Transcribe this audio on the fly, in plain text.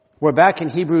We're back in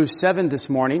Hebrews 7 this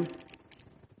morning,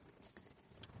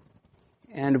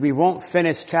 and we won't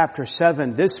finish chapter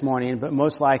 7 this morning, but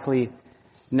most likely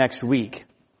next week.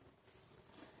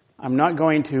 I'm not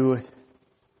going to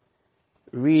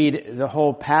read the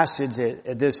whole passage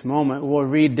at this moment. We'll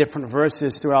read different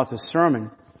verses throughout the sermon,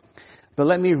 but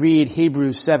let me read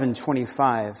Hebrews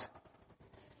 7:25.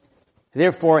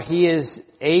 Therefore, he is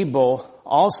able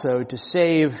also to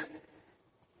save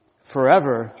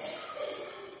forever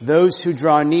those who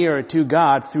draw near to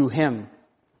God through him,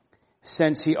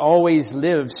 since he always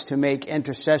lives to make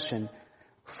intercession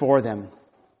for them.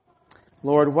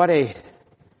 Lord, what a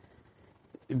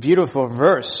beautiful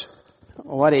verse.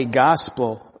 What a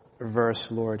gospel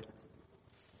verse, Lord.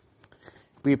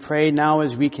 We pray now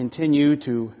as we continue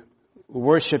to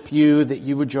worship you that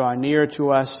you would draw near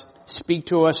to us. Speak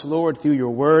to us, Lord, through your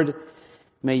word.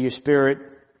 May your Spirit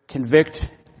convict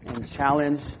and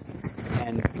challenge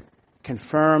and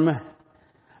confirm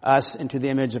us into the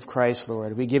image of Christ,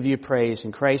 Lord. We give you praise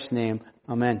in Christ's name.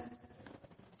 Amen.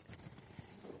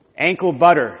 Ankle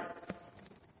butter.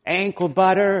 Ankle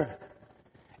butter.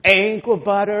 Ankle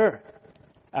butter.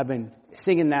 I've been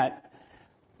singing that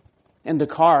in the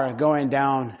car going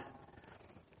down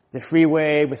the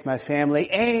freeway with my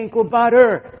family. Ankle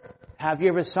butter. Have you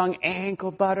ever sung ankle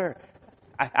butter?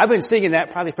 I've been singing that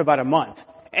probably for about a month.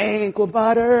 Ankle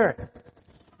butter.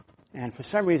 And for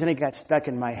some reason it got stuck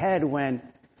in my head when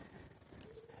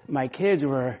my kids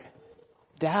were,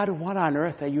 Dad, what on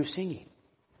earth are you singing?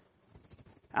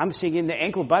 I'm singing the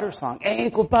ankle butter song.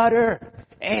 Ankle butter.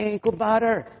 Ankle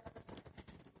butter.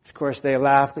 Of course they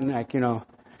laughed and oh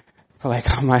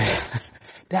my,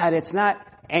 Dad, it's not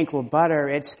ankle butter.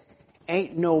 It's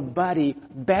ain't nobody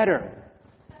better.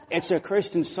 It's a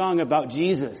Christian song about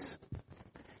Jesus.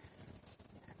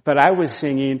 But I was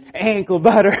singing ankle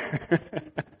butter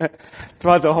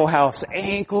throughout the whole house.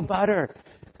 Ankle butter.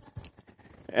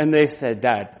 And they said,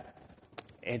 Dad,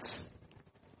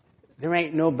 there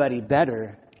ain't nobody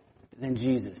better than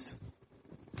Jesus.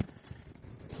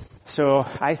 So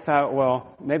I thought,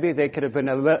 well, maybe they could have been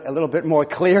a little bit more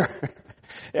clear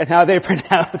in how they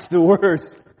pronounce the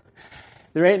words.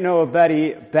 There ain't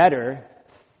nobody better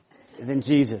than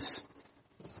Jesus.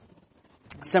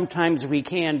 Sometimes we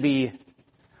can be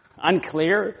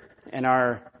unclear in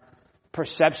our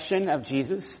perception of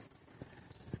Jesus.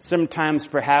 Sometimes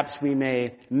perhaps we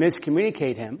may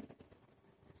miscommunicate him.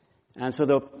 And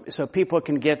so people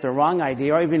can get the wrong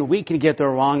idea, or even we can get the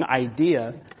wrong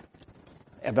idea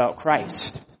about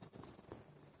Christ.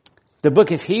 The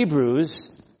book of Hebrews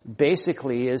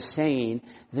basically is saying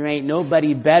there ain't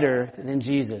nobody better than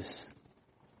Jesus.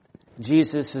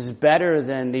 Jesus is better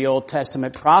than the Old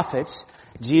Testament prophets.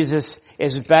 Jesus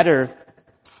is better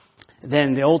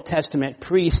than the Old Testament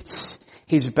priests.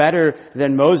 He's better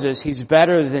than Moses. He's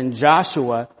better than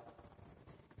Joshua.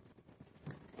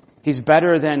 He's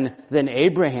better than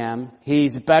Abraham.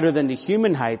 He's better than the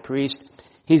human high priest.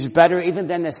 He's better even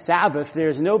than the Sabbath.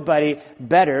 There's nobody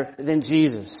better than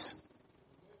Jesus.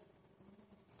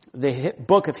 The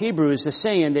book of Hebrews is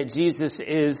saying that Jesus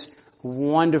is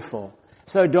wonderful.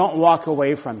 So don't walk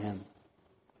away from him.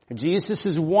 Jesus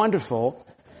is wonderful.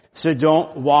 So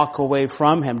don't walk away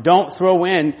from him. Don't throw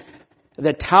in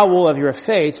the towel of your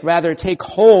faith. Rather, take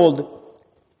hold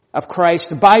of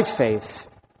Christ by faith.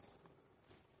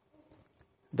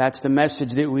 That's the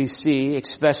message that we see,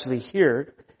 especially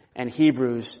here in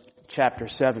Hebrews chapter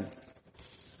 7.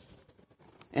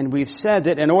 And we've said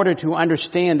that in order to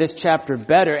understand this chapter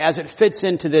better, as it fits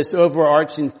into this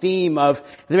overarching theme of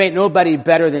there ain't nobody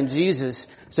better than Jesus,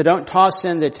 so don't toss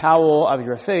in the towel of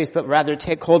your faith, but rather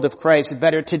take hold of Christ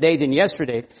better today than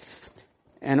yesterday.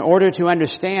 In order to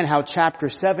understand how chapter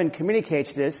 7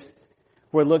 communicates this,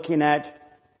 we're looking at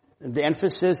the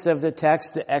emphasis of the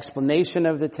text, the explanation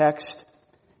of the text,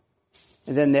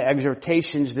 and then the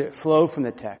exhortations that flow from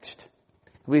the text.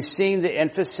 We've seen the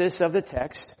emphasis of the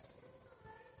text.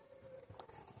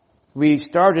 We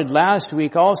started last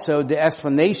week also the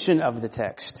explanation of the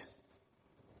text.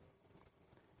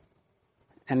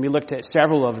 And we looked at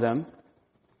several of them.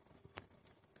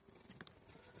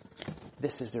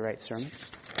 This is the right sermon.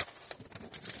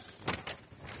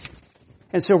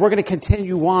 And so we're going to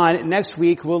continue on. Next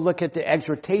week we'll look at the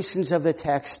exhortations of the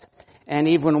text and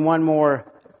even one more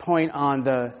point on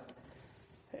the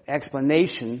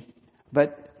explanation.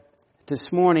 But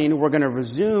this morning we're going to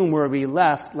resume where we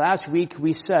left. Last week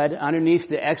we said underneath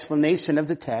the explanation of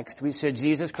the text, we said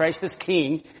Jesus Christ is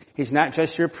king. He's not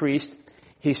just your priest.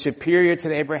 He's superior to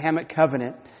the Abrahamic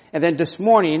covenant. And then this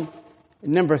morning,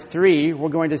 number 3, we're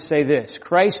going to say this.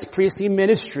 Christ's priestly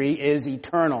ministry is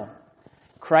eternal.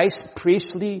 Christ's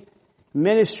priestly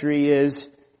ministry is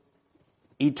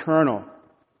eternal.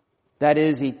 That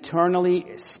is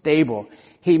eternally stable.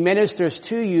 He ministers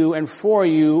to you and for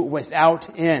you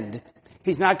without end.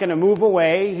 He's not going to move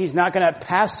away. He's not going to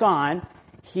pass on.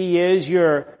 He is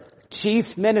your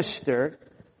chief minister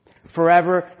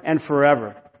forever and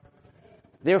forever.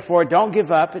 Therefore, don't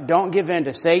give up. Don't give in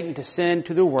to Satan, to sin,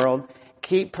 to the world.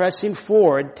 Keep pressing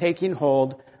forward, taking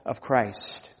hold of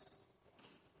Christ.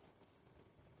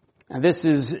 And this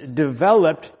is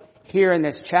developed here in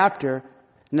this chapter,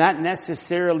 not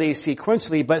necessarily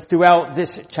sequentially, but throughout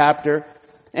this chapter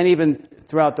and even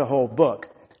throughout the whole book.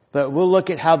 But we'll look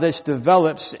at how this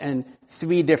develops in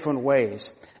 3 different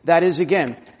ways. That is,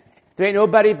 again, there ain't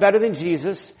nobody better than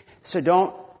Jesus, so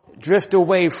don't drift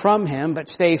away from Him, but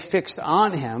stay fixed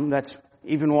on Him. That's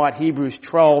even what Hebrews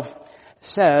 12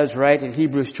 says, right? In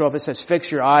Hebrews 12 it says,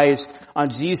 fix your eyes on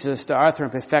Jesus, the author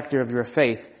and perfecter of your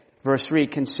faith. Verse 3,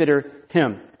 consider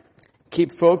Him.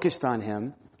 Keep focused on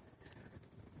Him.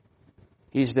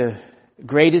 He's the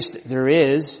greatest there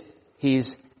is.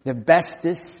 He's the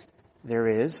bestest there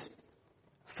is.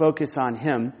 Focus on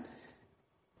Him.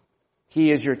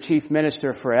 He is your chief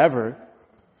minister forever.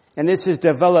 And this is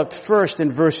developed first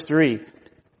in verse 3.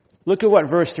 Look at what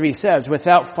verse 3 says.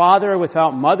 Without father,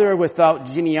 without mother, without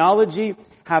genealogy,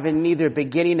 having neither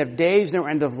beginning of days nor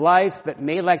end of life, but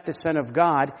made like the Son of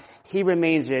God, He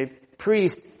remains a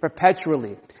priest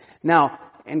perpetually. Now,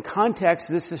 in context,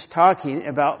 this is talking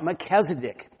about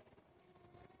Melchizedek.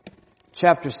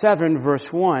 Chapter 7,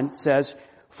 verse 1 says,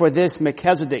 for this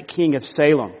Melchizedek, king of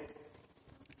Salem.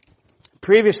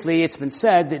 Previously, it's been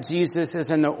said that Jesus is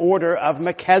in the order of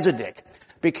Melchizedek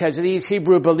because these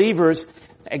Hebrew believers,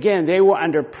 again, they were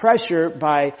under pressure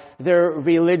by their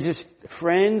religious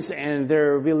friends and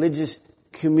their religious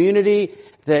community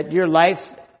that your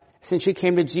life, since you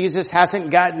came to Jesus, hasn't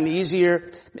gotten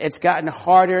easier. It's gotten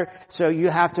harder. So you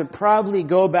have to probably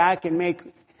go back and make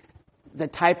the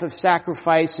type of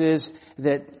sacrifices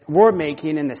that we're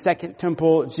making in the Second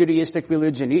Temple Judaistic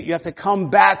religion. You have to come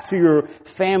back to your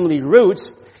family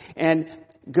roots and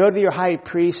go to your high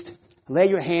priest, lay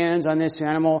your hands on this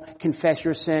animal, confess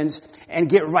your sins, and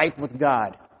get right with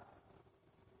God.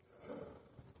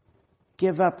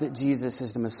 Give up that Jesus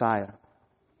is the Messiah.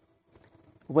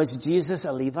 Was Jesus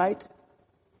a Levite?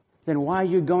 Then why are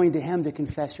you going to Him to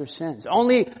confess your sins?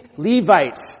 Only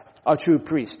Levites are true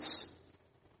priests.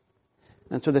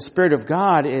 And so the Spirit of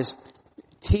God is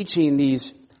teaching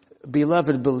these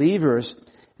beloved believers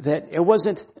that it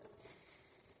wasn't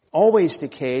always the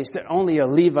case that only a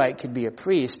Levite could be a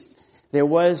priest. There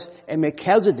was a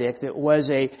Melchizedek that was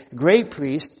a great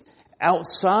priest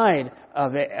outside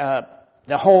of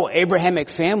the whole Abrahamic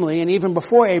family, and even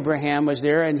before Abraham was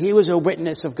there, and he was a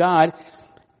witness of God.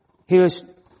 He was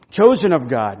chosen of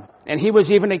God, and he was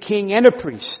even a king and a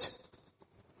priest.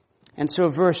 And so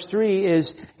verse 3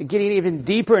 is getting even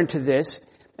deeper into this,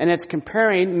 and it's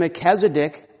comparing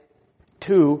Melchizedek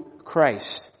to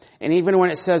Christ. And even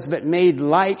when it says, but made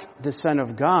like the Son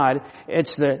of God,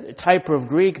 it's the type of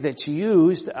Greek that's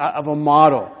used of a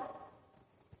model.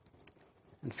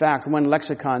 In fact, one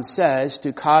lexicon says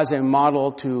to cause a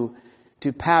model to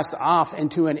pass off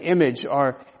into an image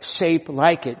or shape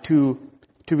like it, to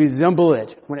resemble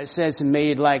it, when it says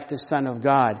made like the Son of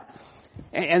God.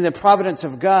 And the providence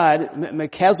of God,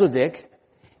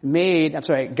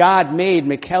 God made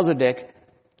Melchizedek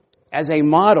as a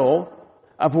model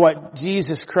of what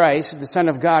Jesus Christ, the Son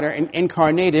of God,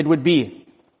 incarnated, would be.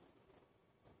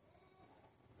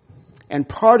 And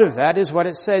part of that is what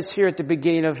it says here at the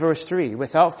beginning of verse 3.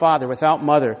 Without father, without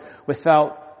mother,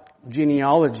 without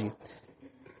genealogy.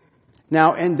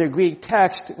 Now, in the Greek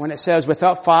text, when it says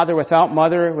without father, without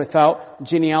mother, without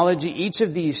genealogy, each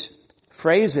of these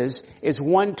phrases is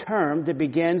one term that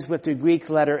begins with the Greek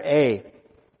letter A,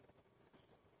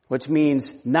 which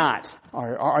means not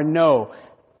or no.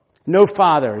 No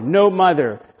father, no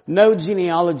mother, no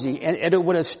genealogy. And it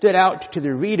would have stood out to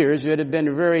the readers. It would have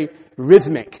been very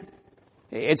rhythmic.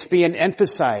 It's being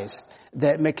emphasized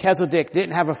that Melchizedek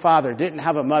didn't have a father, didn't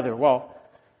have a mother. Well,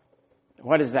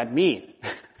 what does that mean?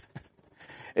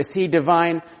 Is he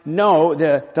divine? No,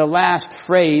 the last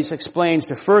phrase explains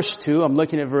the first two. I'm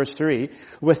looking at verse 3.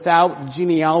 Without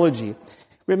genealogy.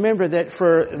 Remember that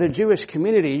for the Jewish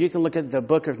community, you can look at the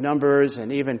book of Numbers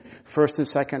and even 1st and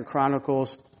 2nd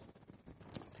Chronicles.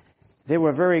 They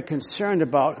were very concerned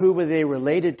about who were they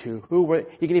related to.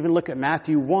 You can even look at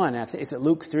Matthew 1. Is it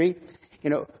Luke 3?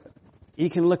 You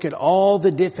can look at all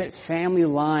the different family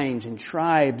lines and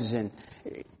tribes and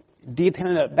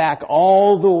detailing it back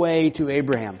all the way to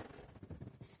Abraham.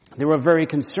 They were very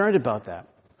concerned about that.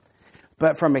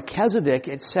 But for Melchizedek,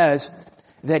 it says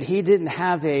that he didn't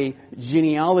have a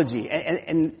genealogy.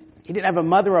 And He didn't have a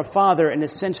mother or father in the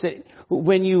sense that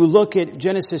when you look at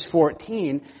Genesis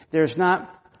 14, there's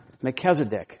not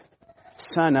Melchizedek,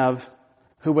 son of,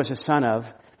 who was a son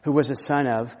of, who was a son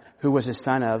of, who was a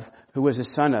son of, who was a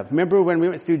son of. Remember when we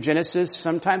went through Genesis,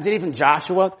 sometimes, and even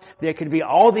Joshua, there could be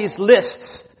all these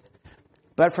lists.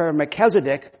 But for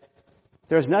Melchizedek,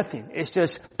 there's nothing. It's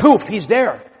just, poof, he's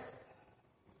there.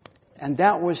 And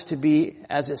that was to be,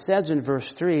 as it says in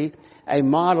verse 3, a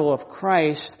model of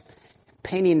Christ,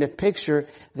 painting the picture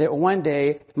that one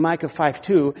day, Micah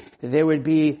 5:2, there would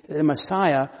be, the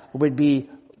Messiah would be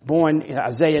born,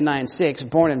 Isaiah 9:6,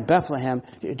 born in Bethlehem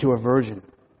to a virgin.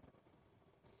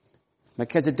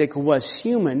 Melchizedek was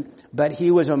human, but he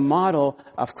was a model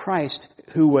of Christ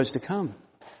who was to come.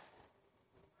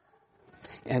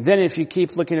 And then if you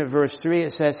keep looking at verse 3,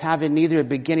 it says, having neither a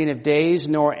beginning of days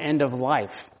nor end of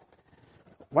life.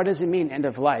 What does it mean, end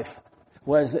of life?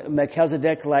 Was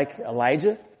Melchizedek like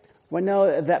Elijah? Well,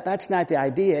 no, that's not the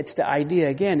idea. It's the idea,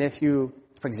 again, if you,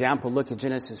 for example, look at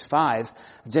Genesis 5.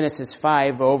 Genesis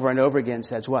 5 over and over again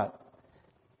says what?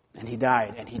 And he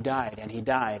died, and he died, and he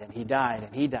died, and he died,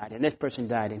 and he died, and this person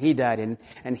died, and he died,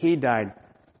 and he died.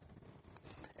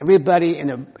 Everybody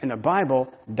in the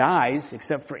Bible dies,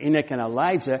 except for Enoch and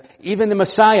Elijah. Even the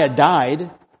Messiah died.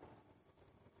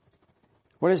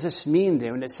 What does this mean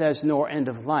then when it says nor end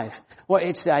of life? Well,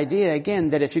 it's the idea,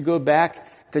 again, that if you go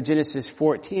back to Genesis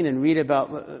 14 and read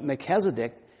about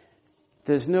Melchizedek,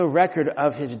 there's no record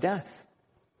of his death,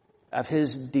 of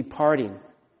his departing.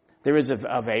 There is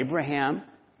of Abraham.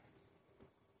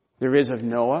 There is of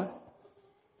Noah.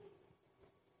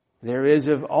 There is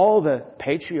of all the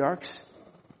patriarchs.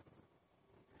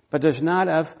 But there's not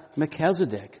of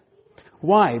Melchizedek.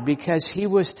 Why? Because he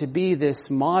was to be this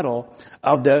model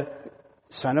of the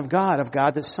Son of God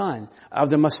the Son, of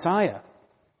the Messiah.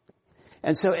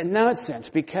 And so in that sense,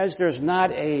 because there's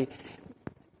not a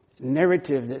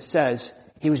narrative that says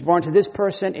he was born to this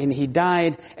person and he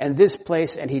died in this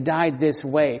place and he died this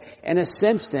way. In a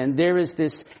sense then, there is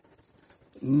this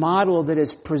model that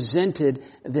is presented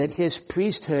that his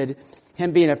priesthood,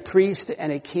 him being a priest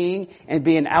and a king and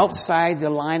being outside the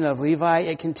line of Levi,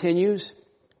 it continues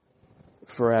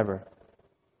forever.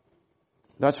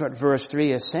 That's what verse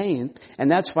 3 is saying. And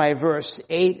that's why verse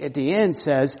 8 at the end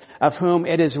says, of whom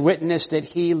it is witnessed that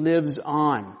he lives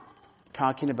on.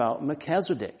 Talking about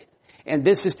Melchizedek. And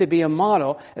this is to be a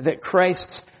model that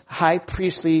Christ's high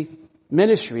priestly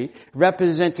ministry,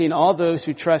 representing all those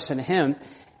who trust in him,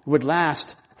 would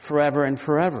last forever and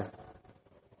forever.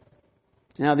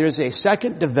 Now there's a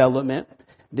second development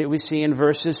that we see in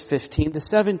verses 15 to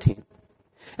 17.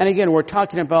 And again, we're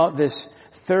talking about this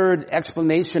third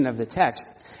explanation of the text,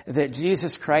 that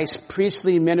Jesus Christ's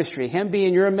priestly ministry, him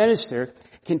being your minister,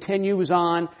 continues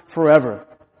on forever.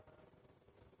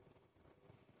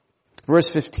 Verse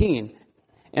 15,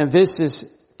 and this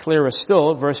is clearer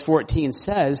still, verse 14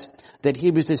 says that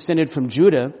he was descended from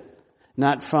Judah,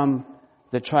 not from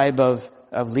the tribe of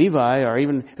Levi or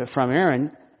even from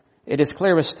Aaron. It is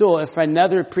clearer still, if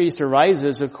another priest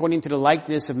arises according to the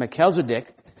likeness of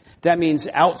Melchizedek, that means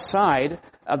outside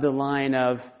of the line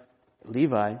of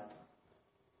Levi,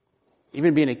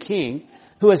 even being a king,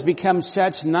 who has become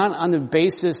such not on the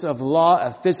basis of law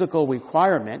of physical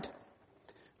requirement,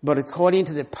 but according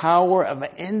to the power of an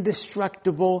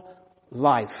indestructible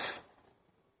life.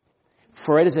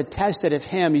 For it is attested of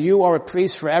him, you are a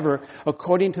priest forever,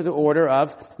 according to the order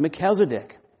of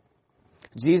Melchizedek.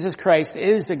 Jesus Christ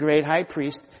is the great high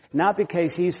priest, not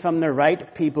because he's from the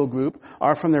right people group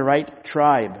or from the right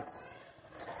tribe,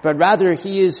 but rather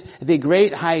he is the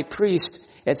great high priest,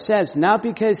 it says, not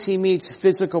because he meets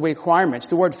physical requirements.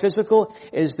 The word physical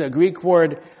is the Greek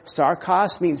word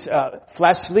sarkos, means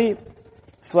fleshly.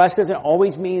 Flesh doesn't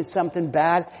always mean something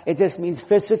bad. It just means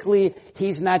physically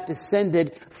he's not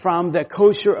descended from the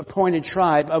kosher appointed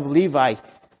tribe of Levi.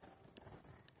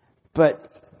 But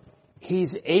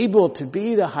he's able to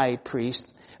be the high priest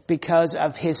because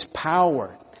of his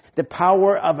power. The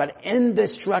power of an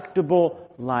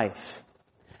indestructible life.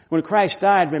 When Christ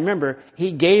died, remember,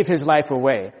 he gave his life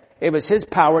away. It was his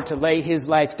power to lay his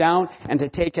life down and to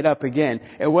take it up again.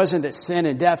 It wasn't that sin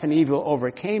and death and evil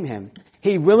overcame him.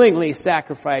 He willingly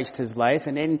sacrificed his life,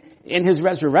 and in his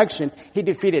resurrection, he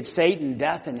defeated Satan,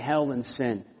 death, and hell and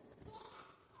sin.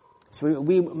 So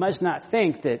we must not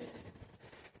think that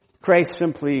Christ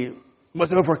simply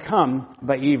was overcome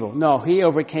by evil. No, he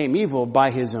overcame evil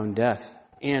by his own death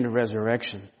and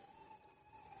resurrection.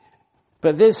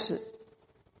 But this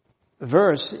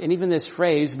verse, and even this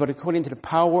phrase, but according to the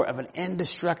power of an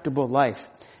indestructible life,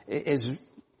 is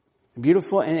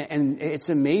beautiful and it's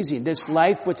amazing. This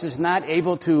life which is not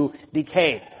able to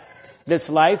decay. This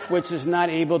life which is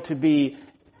not able to be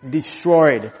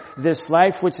destroyed. This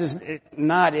life which is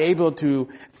not able to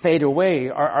fade away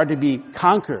or to be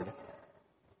conquered.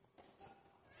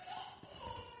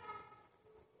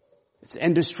 It's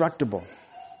indestructible.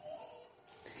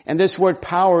 And this word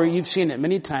power, you've seen it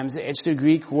many times. It's the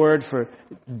Greek word for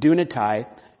dunatai,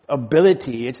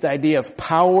 ability. It's the idea of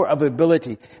power of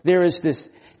ability. There is this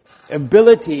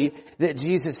ability that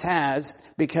Jesus has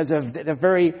because of the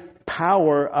very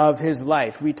power of his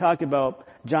life. We talk about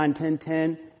John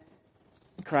 10:10.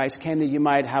 Christ came that you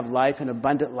might have life and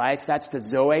abundant life. That's the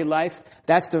Zoe life.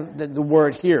 That's the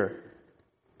word here.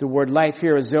 The word life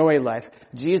here is Zoe life.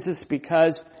 Jesus,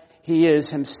 because he is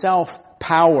himself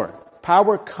power.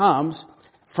 Power comes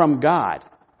from God.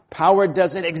 Power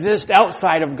doesn't exist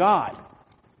outside of God.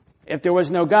 If there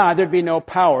was no God, there'd be no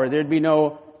power. There'd be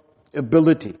no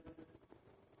ability.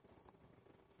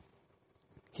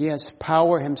 He has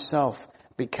power himself.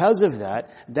 Because of that,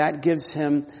 that gives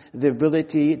him the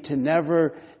ability to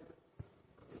never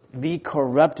be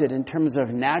corrupted in terms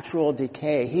of natural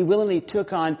decay. He willingly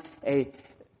took on a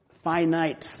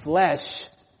finite flesh.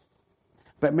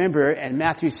 But remember, in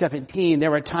Matthew 17,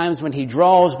 there were times when he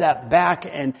draws that back,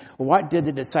 and what did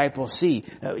the disciples see?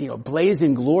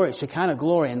 Blazing glory, Shekinah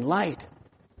glory and light.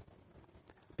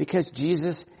 Because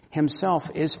Jesus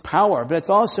himself is power. But it's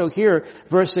also here,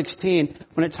 verse 16,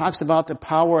 when it talks about the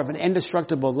power of an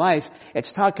indestructible life,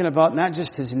 it's talking about not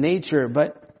just his nature,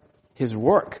 but his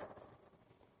work.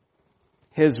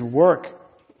 His work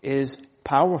is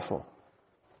powerful.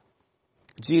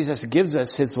 Jesus gives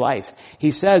us his life.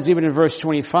 He says, even in verse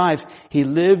 25, he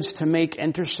lives to make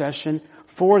intercession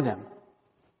for them.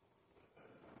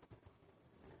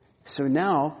 So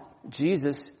now,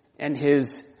 Jesus and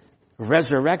his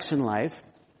resurrection life,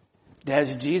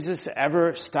 does Jesus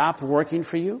ever stop working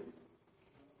for you?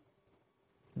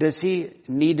 Does he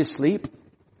need to sleep?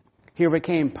 He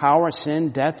overcame power, sin,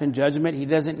 death, and judgment. He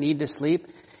doesn't need to sleep.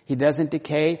 He doesn't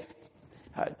decay.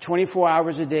 24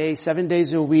 hours a day, 7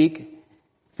 days a week,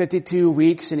 52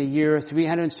 weeks in a year,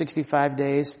 365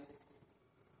 days.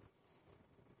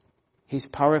 He's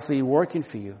powerfully working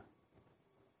for you.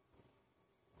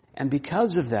 And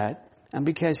because of that, and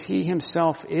because he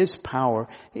himself is power,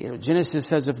 Genesis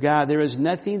says of God, there is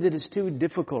nothing that is too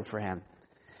difficult for him.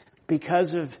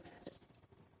 Because of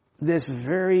this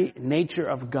very nature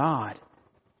of God,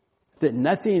 that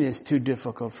nothing is too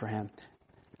difficult for him.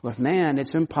 With man,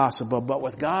 it's impossible, but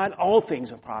with God, all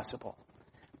things are possible.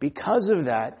 Because of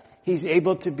that, he's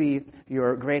able to be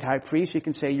your great high priest. You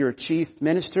can say your chief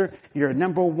minister, your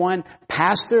number one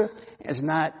pastor. It's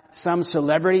not some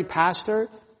celebrity pastor.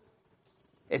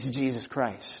 It's Jesus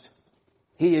Christ.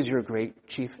 He is your great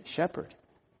chief shepherd.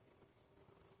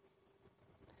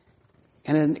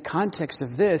 And in the context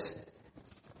of this,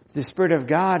 the Spirit of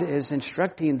God is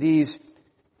instructing these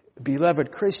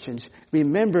beloved Christians.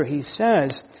 Remember, he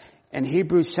says in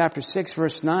Hebrews chapter 6,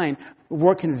 verse 9,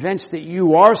 we're convinced that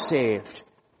you are saved.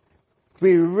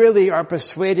 We really are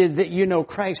persuaded that you know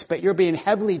Christ, but you're being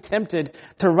heavily tempted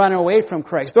to run away from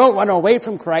Christ. Don't run away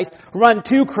from Christ. Run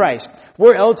to Christ.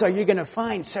 Where else are you going to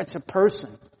find such a person,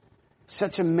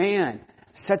 such a man,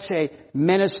 such a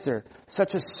minister,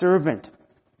 such a servant,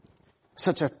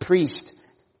 such a priest,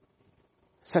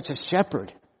 such a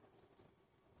shepherd?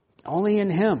 Only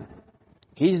in him.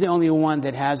 He's the only one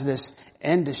that has this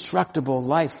indestructible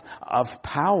life of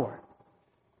power.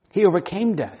 He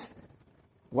overcame death.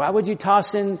 Why would you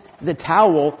toss in the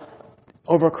towel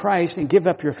over Christ and give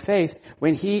up your faith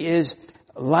when he is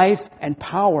life and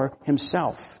power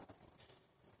himself?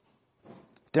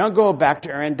 Don't go back to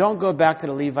Aaron. Don't go back to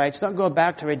the Levites. Don't go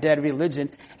back to a dead religion.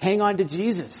 Hang on to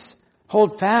Jesus.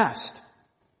 Hold fast.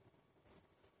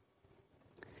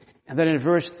 And then in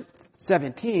verse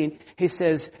 17, he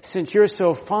says, since you're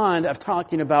so fond of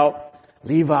talking about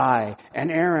Levi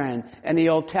and Aaron and the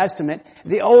Old Testament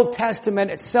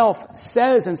itself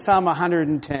says in Psalm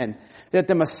 110 that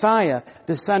the Messiah,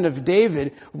 the son of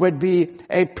David, would be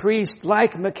a priest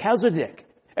like Melchizedek,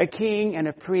 a king and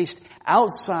a priest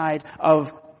outside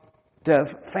of the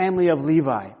family of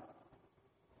Levi.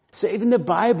 So even the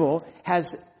Bible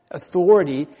has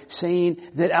authority saying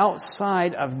that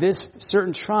outside of this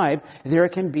certain tribe, there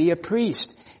can be a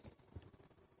priest.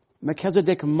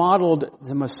 Melchizedek modeled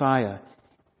the Messiah.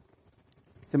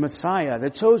 The Messiah, the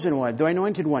chosen one, the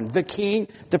anointed one, the king,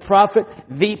 the prophet,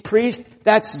 the priest,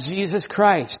 that's Jesus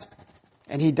Christ.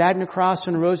 And he died on the cross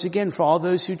and rose again for all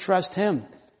those who trust him.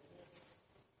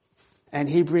 And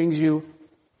he brings you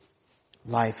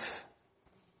life.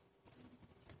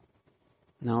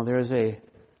 Now there's a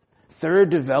third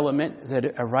development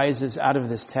that arises out of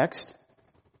this text.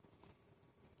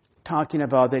 talking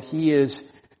about that he is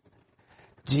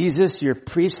Jesus, your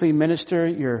priestly minister,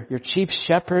 your chief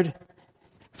shepherd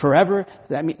forever.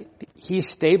 I mean, he's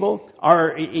stable.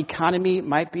 Our economy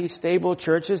might be stable.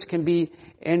 Churches can be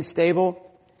unstable.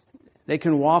 They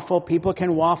can waffle. People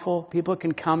can waffle. People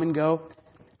can come and go.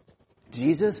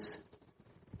 Jesus,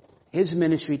 his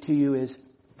ministry to you is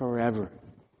forever.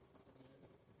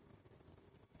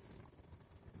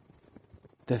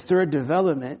 The third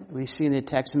development we see in the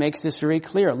text makes this very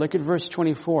clear. Look at verse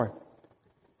 24.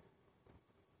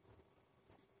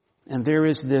 And there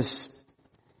is this,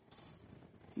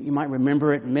 you might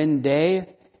remember it, mende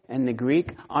in the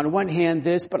Greek. On one hand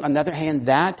this, but on the other hand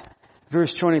that.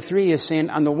 Verse 23 is saying,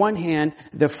 on the one hand,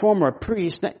 the former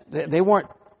priests, they weren't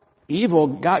evil.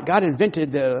 God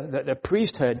invented the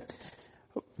priesthood,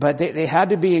 but they had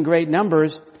to be in great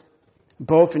numbers,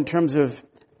 both in terms of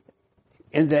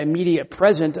in the immediate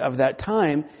present of that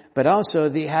time, but also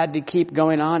they had to keep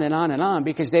going on and on and on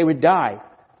because they would die.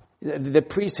 The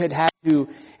priesthood had to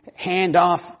hand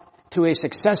off to a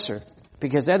successor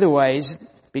because otherwise,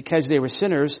 because they were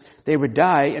sinners, they would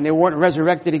die and they weren't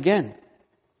resurrected again.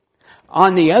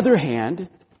 On the other hand,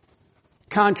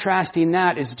 contrasting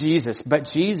that is Jesus. But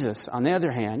Jesus, on the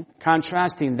other hand,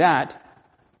 contrasting that,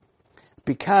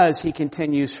 because he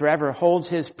continues forever, holds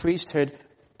his priesthood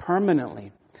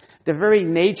permanently. The very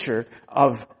nature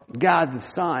of God the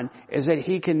Son is that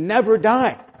he can never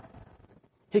die.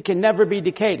 He can never be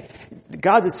decayed.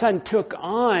 God the Son took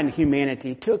on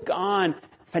humanity, took on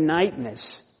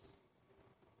finiteness,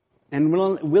 and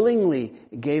willingly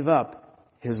gave up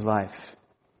his life,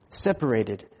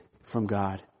 separated from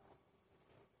God.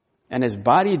 And his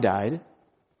body died,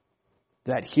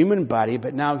 that human body,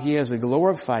 but now he has a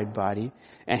glorified body,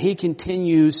 and he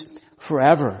continues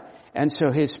forever. And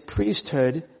so his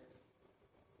priesthood,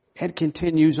 it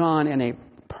continues on in a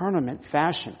permanent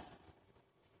fashion.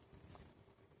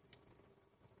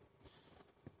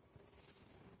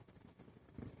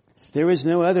 There is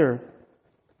no other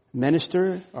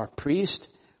minister or priest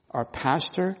or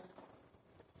pastor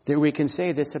that we can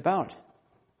say this about.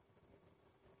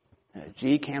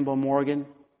 G. Campbell Morgan,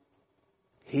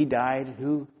 he died.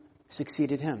 Who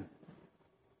succeeded him?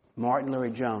 Martin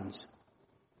Lloyd-Jones.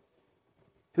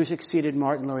 Who succeeded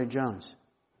Martin Lloyd-Jones?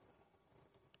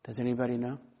 Does anybody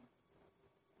know?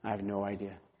 I have no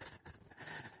idea.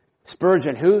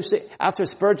 Spurgeon. After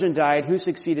Spurgeon died, who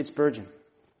succeeded Spurgeon?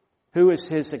 Who was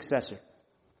his successor?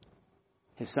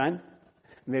 His son?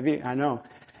 Maybe, I know.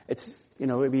 It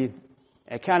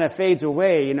kind of fades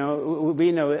away,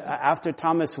 after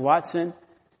Thomas Watson,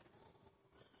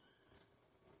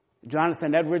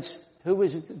 Jonathan Edwards, who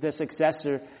was the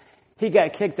successor? He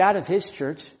got kicked out of his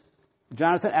church.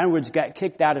 Jonathan Edwards got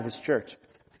kicked out of his church.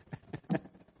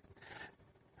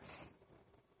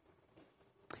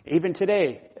 Even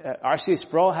today, R.C.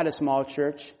 Sproul had a small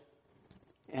church,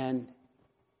 and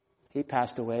he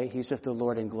passed away. He's with the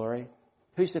Lord in glory.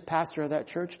 Who's the pastor of that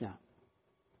church now?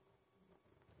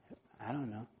 I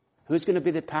don't know. Who's going to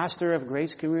be the pastor of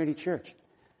Grace Community Church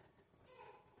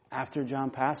after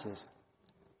John passes?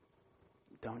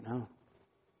 Don't know.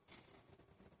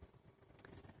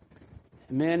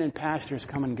 Men and pastors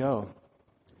come and go,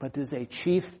 but there's a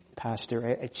chief pastor,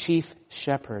 a chief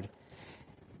shepherd,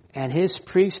 and his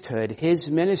priesthood,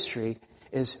 his ministry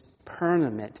is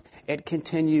permanent. It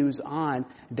continues on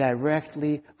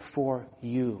directly for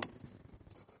you.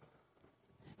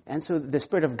 And so the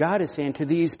Spirit of God is saying to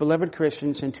these beloved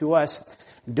Christians and to us,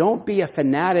 don't be a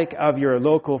fanatic of your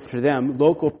local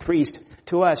priest.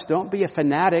 To us, don't be a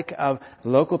fanatic of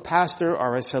local pastor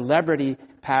or a celebrity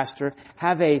pastor.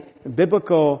 Have a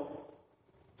biblical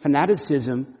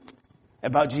fanaticism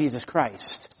about Jesus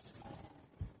Christ.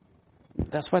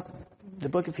 That's what the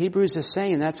book of Hebrews is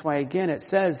saying. That's why, again, it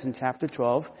says in chapter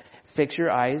 12, fix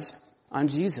your eyes on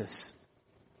Jesus.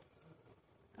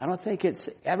 I don't think it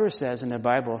ever says in the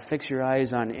Bible, fix your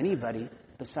eyes on anybody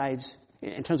besides,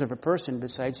 in terms of a person,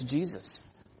 besides Jesus.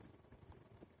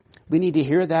 We need to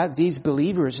hear that. These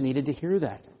believers needed to hear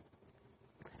that.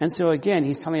 And so again,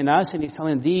 he's telling us and he's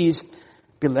telling these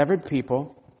beloved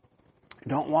people,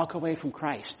 don't walk away from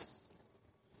Christ.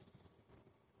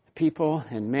 People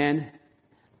and men,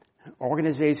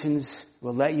 organizations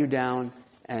will let you down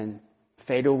and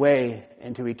fade away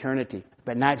into eternity,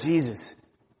 but not Jesus.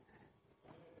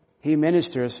 He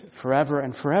ministers forever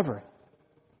and forever.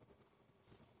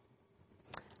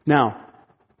 Now,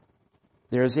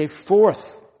 there is a fourth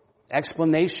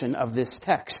explanation of this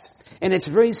text, and it's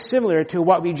very similar to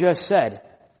what we just said.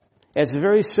 It's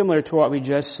very similar to what we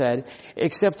just said,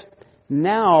 except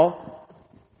now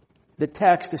the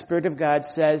text, the Spirit of God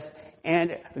says,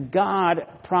 and God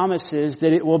promises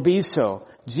that it will be so.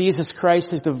 Jesus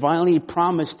Christ is divinely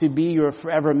promised to be your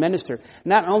forever minister.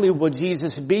 Not only will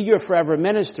Jesus be your forever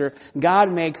minister,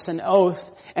 God makes an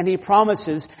oath and He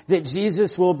promises that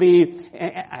Jesus will be,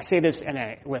 I say this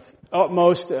with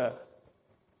utmost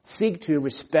seek to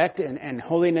respect and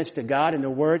holiness to God and the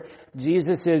Word.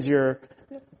 Jesus is your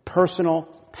personal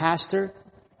pastor.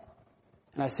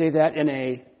 And I say that in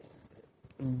a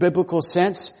biblical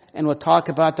sense, and we'll talk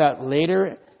about that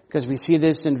later, because we see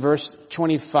this in verse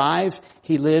 25.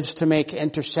 He lives to make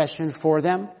intercession for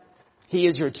them. He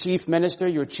is your chief minister,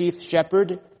 your chief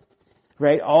shepherd,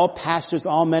 right? All pastors,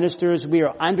 all ministers, we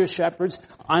are under shepherds,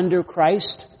 under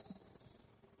Christ.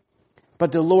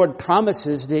 But the Lord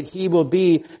promises that He will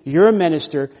be your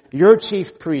minister, your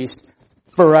chief priest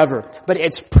forever. But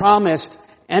it's promised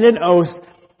and an oath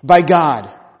by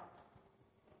God.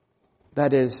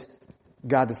 That is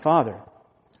God the Father.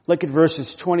 Look at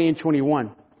verses 20 and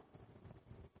 21.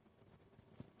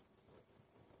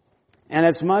 And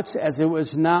as much as it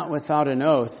was not without an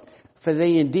oath, for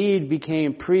they indeed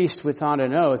became priests without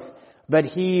an oath, but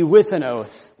He with an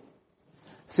oath,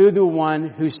 through the one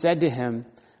who said to him,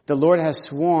 the Lord has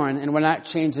sworn and will not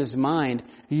change His mind,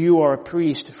 you are a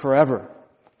priest forever.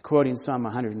 Quoting Psalm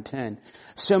 110.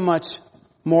 So much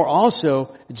more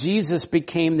also, Jesus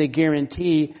became the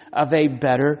guarantee of a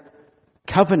better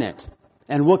covenant.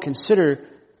 And we'll consider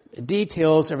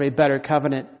details of a better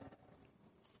covenant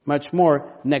much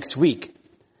more next week.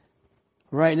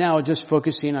 Right now, just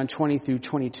focusing on 20 through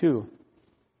 22.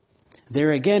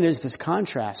 There again is this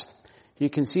contrast. You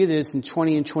can see this in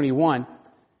 20 and 21,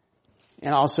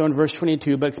 and also in verse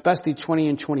 22, but especially 20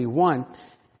 and 21.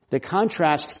 The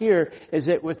contrast here is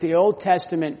that with the Old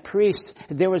Testament priests,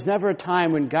 there was never a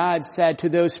time when God said to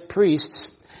those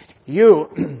priests,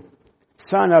 you,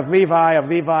 son of Levi,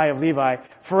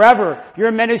 forever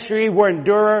your ministry will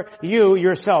endure, you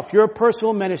yourself, your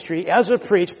personal ministry as a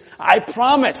priest, I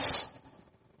promise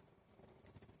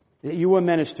that you will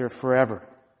minister forever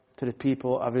to the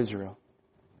people of Israel.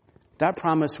 That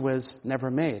promise was never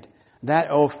made.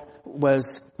 That oath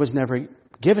was never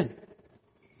given.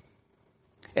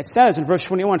 It says in verse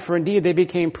 21, for indeed they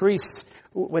became priests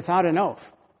without an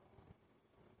oath.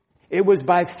 It was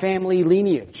by family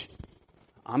lineage.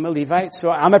 I'm a Levite, so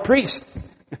I'm a priest.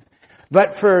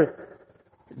 But for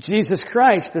Jesus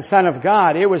Christ, the Son of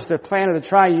God, it was the plan of the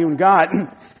triune God,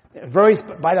 voiced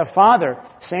by the Father,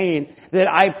 saying that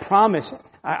I promise,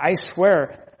 I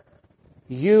swear,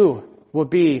 you will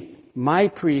be my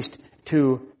priest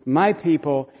to my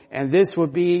people, and this will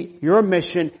be your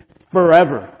mission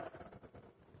forever.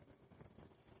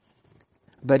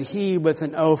 But He, with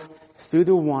an oath through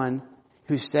the one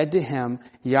who said to him,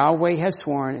 Yahweh has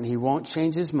sworn, and He won't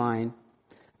change His mind,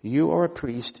 you are a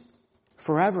priest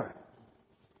forever.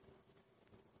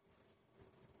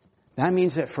 That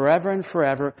means that forever and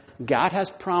forever, God has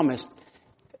promised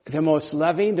the most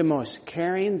loving, the most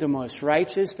caring, the most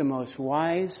righteous, the most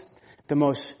wise, the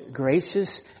most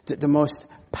gracious, the most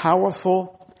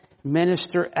powerful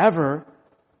minister ever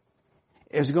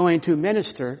is going to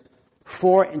minister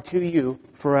for and to you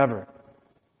forever.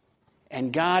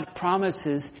 And God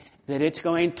promises that it's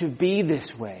going to be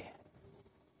this way.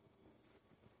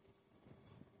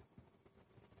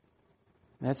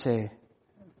 That's a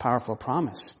powerful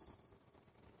promise.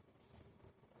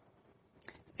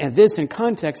 And this in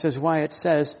context is why it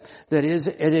says that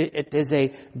it is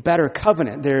a better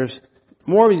covenant. There's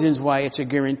more reasons why it's a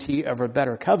guarantee of a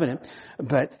better covenant.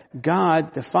 But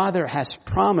God, the Father, has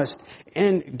promised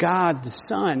in God, the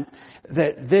Son,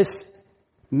 that this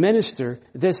minister,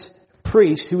 this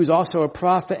priest, who is also a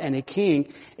prophet and a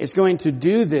king, is going to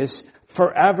do this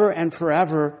forever and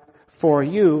forever for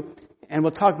you. And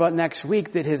we'll talk about next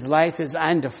week that his life is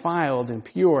undefiled and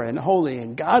pure and holy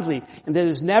and godly. And there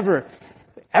has never,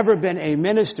 ever been a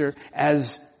minister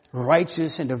as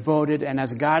righteous and devoted and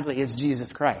as godly as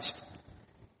Jesus Christ.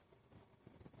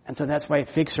 And so that's why we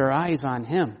fix our eyes on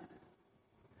Him.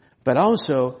 But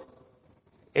also,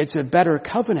 it's a better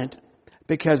covenant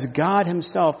because God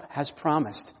Himself has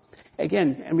promised.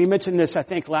 Again, and we mentioned this, I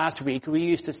think, last week. We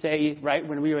used to say, right,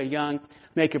 when we were young,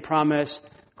 make a promise,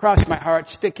 cross my heart,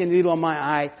 stick a needle in my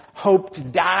eye, hope to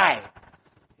die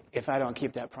if I don't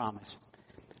keep that promise.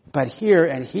 But here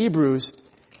in Hebrews,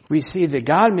 we see that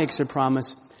God makes a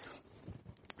promise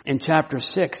in chapter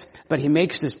 6, but He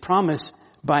makes this promise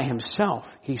by Himself.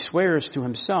 He swears to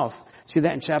Himself. See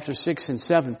that in chapter 6 and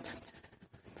 7.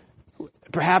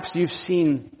 Perhaps you've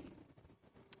seen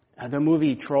the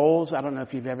movie Trolls. I don't know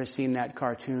if you've ever seen that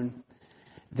cartoon.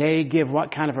 They give what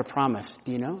kind of a promise?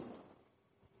 Do you know?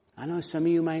 I know some of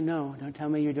you might know. Don't tell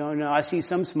me you don't know. I see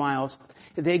some smiles.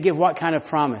 They give what kind of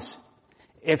promise?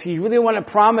 If you really want to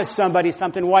promise somebody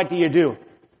something, what do?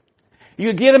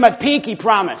 You give them a pinky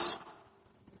promise.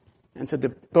 And so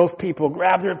both people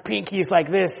grab their pinkies like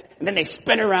this, and then they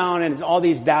spin around, and it's all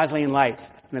these dazzling lights.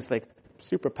 And it's like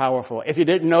super powerful. If you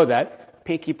didn't know that,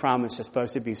 pinky promise is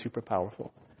supposed to be super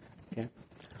powerful. Okay?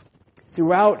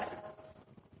 Throughout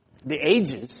the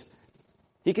ages,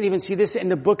 you can even see this in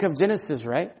the book of Genesis,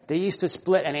 right? They used to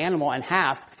split an animal in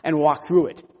half and walk through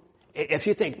it. If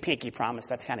you think pinky promise,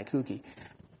 that's kind of kooky.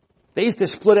 They used to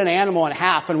split an animal in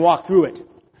half and walk through it.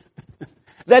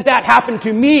 Let that happen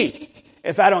to me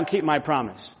if I don't keep my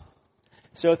promise.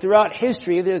 So throughout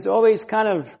history, there's always kind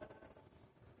of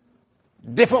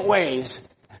different ways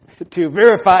to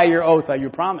verify your oath or your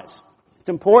promise. It's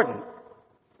important.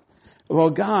 Well,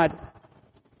 God,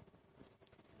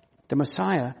 the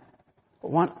Messiah,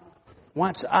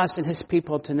 wants us and His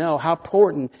people to know how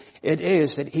important it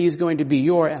is that He's going to be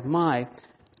your and my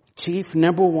chief,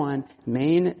 number one,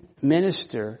 main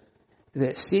minister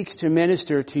that seeks to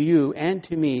minister to you and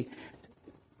to me.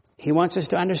 He wants us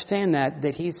to understand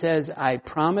that He says, I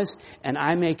promise and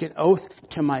I make an oath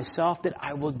to myself that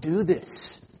I will do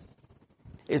this.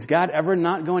 Is God ever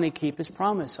not going to keep His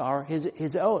promise or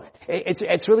His oath?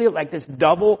 It's really like this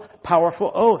double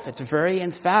powerful oath. It's very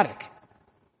emphatic.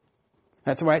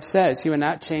 That's why it says He will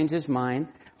not change His mind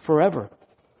forever.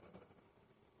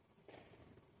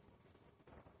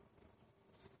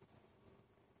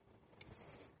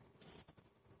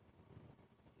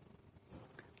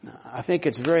 I think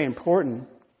it's very important,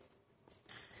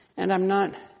 and I'm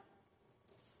not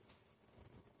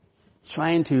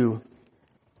trying to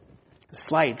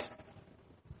slight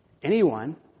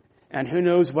anyone, and who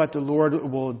knows what the Lord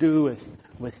will do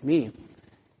with me.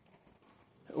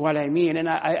 What I mean, and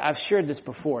I've shared this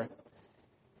before.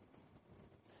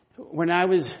 When I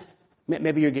was,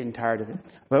 maybe you're getting tired of it,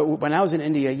 but when I was in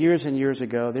India years and years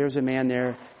ago, there was a man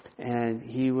there, and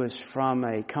he was from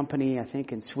a company, I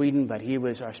think in Sweden, but he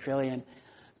was Australian,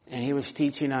 and he was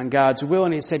teaching on God's will,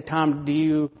 and he said, Tom, do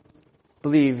you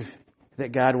believe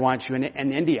that God wants you in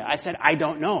India? I said, I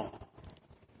don't know.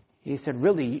 He said,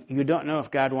 really, you don't know if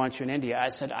God wants you in India? I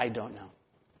said, I don't know.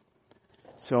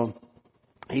 So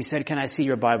he said, can I see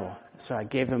your Bible? So I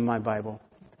gave him my Bible,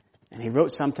 and he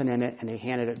wrote something in it, and he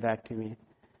handed it back to me,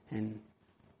 and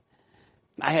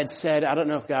I had said, I don't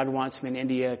know if God wants me in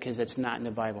India because it's not in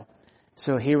the Bible.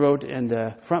 So he wrote in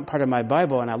the front part of my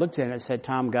Bible, and I looked at it and it said,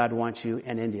 Tom, God wants you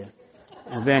in India.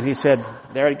 And then he said,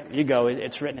 there you go,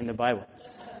 it's written in the Bible.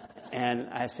 And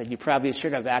I said, you probably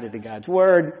should have added to God's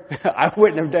word. I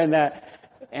wouldn't have done that.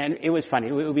 And it was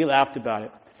funny. We laughed about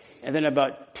it. And then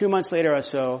about 2 months later or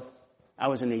so, I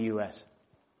was in the U.S.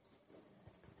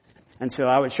 And so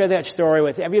I would share that story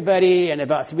with everybody, and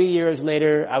about 3 years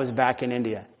later, I was back in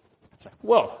India. It's like,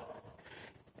 whoa.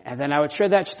 And then I would share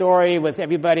that story with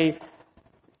everybody,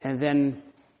 and then,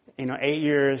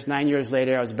 9 years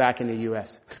later, I was back in the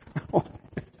U.S.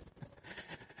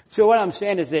 So what I'm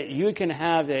saying is that you can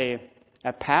have a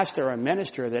pastor or a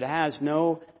minister that has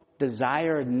no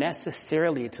desire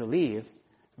necessarily to leave,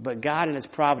 but God in His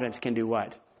providence can do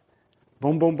what?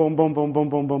 Boom, boom, boom, boom, boom, boom,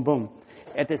 boom, boom, boom.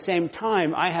 At the same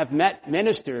time, I have met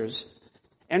ministers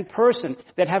in person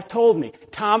that have told me,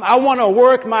 Tom, I want to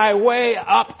work my way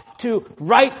up to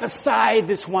right beside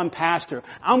this one pastor.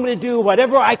 I'm going to do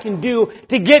whatever I can do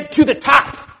to get to the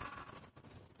top.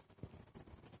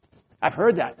 I've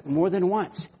heard that more than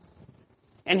once.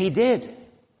 And he did.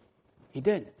 He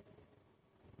did.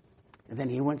 And then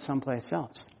he went someplace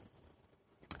else.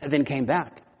 And then came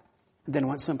back. And then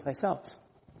went someplace else.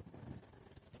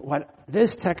 What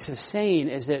this text is saying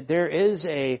is that there is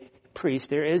a priest,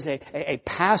 there is a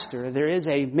pastor, there is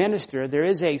a minister, there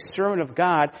is a servant of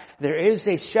God, there is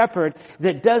a shepherd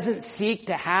that doesn't seek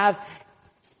to have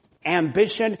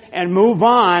ambition and move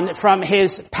on from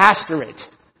his pastorate.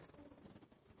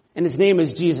 And his name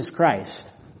is Jesus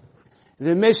Christ.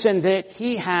 The mission that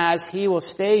he has, he will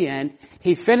stay in.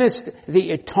 He finished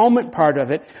the atonement part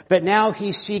of it, but now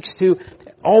he seeks to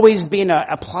always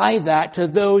apply that to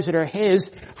those that are his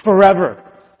forever.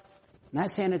 I'm not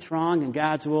saying it's wrong in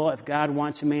God's will if God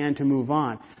wants a man to move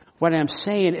on. What I'm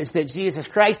saying is that Jesus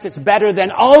Christ is better than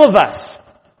all of us.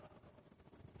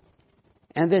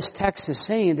 And this text is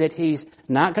saying that he's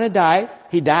not going to die.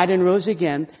 He died and rose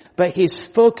again, but he's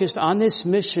focused on this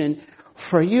mission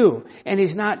for you. And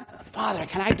he's not, Father,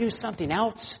 can I do something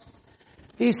else?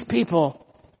 These people,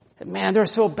 man, they're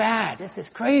so bad. This is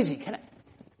crazy.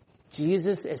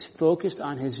 Jesus is focused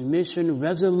on his mission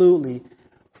resolutely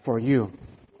for you.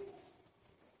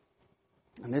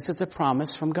 And this is a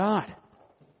promise from God.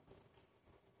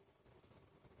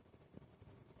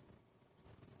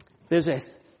 There's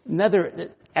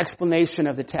another explanation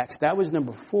of the text. That was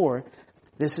number 4.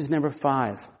 This is number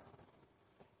 5.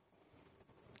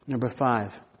 Number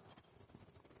 5.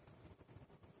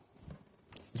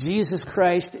 Jesus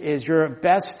Christ is your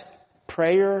best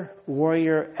prayer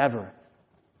warrior ever.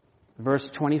 Verse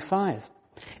 25.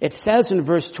 It says in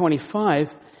verse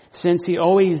 25, since he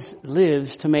always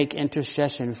lives to make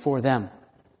intercession for them.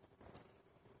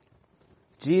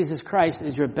 Jesus Christ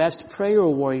is your best prayer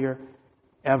warrior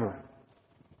ever.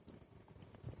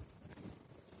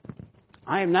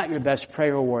 I am not your best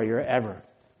prayer warrior ever.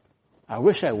 I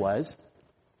wish I was,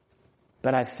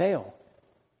 but I fail.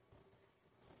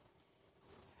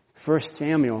 1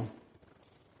 Samuel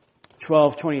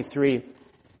 12:23,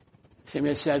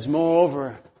 Samuel says,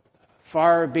 moreover,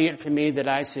 far be it from me that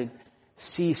I should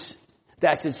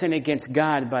sin against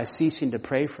God by ceasing to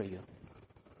pray for you.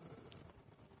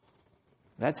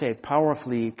 That's a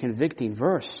powerfully convicting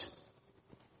verse.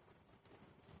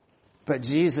 But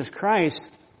Jesus Christ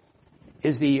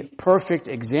is the perfect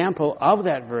example of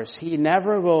that verse. He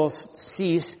never will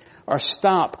cease or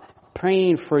stop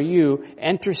praying for you,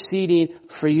 interceding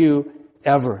for you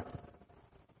ever.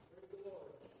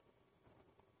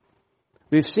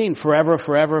 We've seen forever,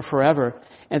 forever, forever.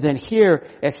 And then here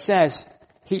it says,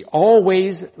 he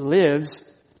always lives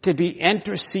to be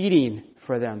interceding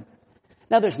for them.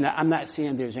 Now I'm not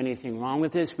saying there's anything wrong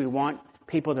with this. We want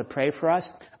people to pray for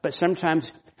us. But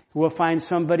sometimes we'll find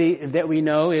somebody that we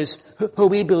know is, who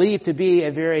we believe to be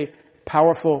a very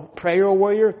powerful prayer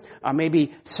warrior, or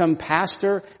maybe some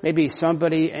pastor, maybe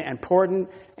somebody important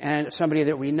and somebody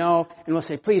that we know, and we'll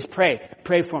say, please pray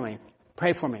for me,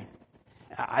 pray for me.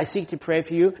 I seek to pray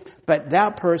for you, but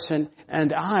that person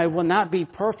and I will not be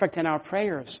perfect in our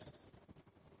prayers.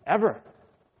 Ever.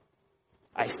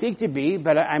 I seek to be,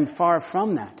 but I'm far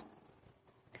from that.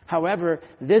 However,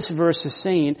 this verse is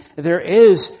saying there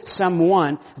is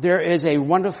a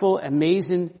wonderful,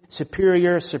 amazing,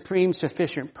 superior, supreme,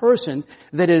 sufficient person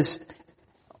that is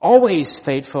always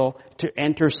faithful to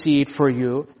intercede for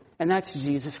you, and that's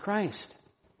Jesus Christ.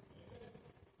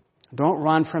 Don't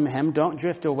run from him. Don't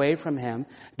drift away from him.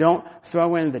 Don't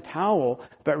throw in the towel,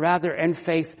 but rather in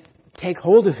faith take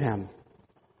hold of him.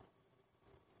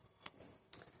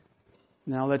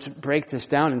 Now let's break this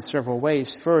down in several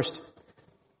ways. First,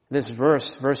 this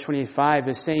verse 25,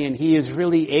 is saying he is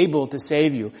really able to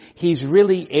save you. He's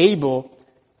really able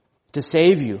to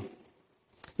save you.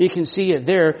 You can see it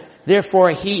there.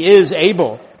 Therefore, he is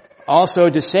able also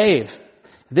to save.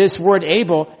 This word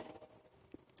able,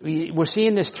 we're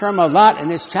seeing this term a lot in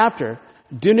this chapter.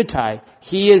 Dunatai.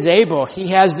 He is able. He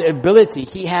has the ability.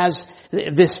 He has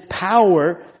this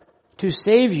power to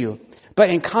save you. But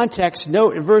in context,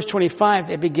 note in verse 25,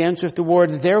 it begins with the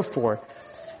word therefore.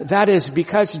 That is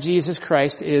because Jesus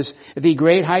Christ is the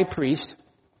great high priest,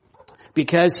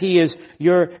 because he is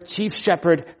your chief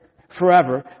shepherd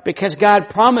forever, because God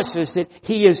promises that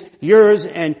he is yours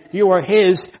and you are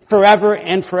his forever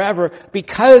and forever.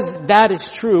 Because that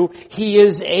is true, he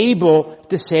is able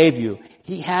to save you.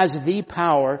 He has the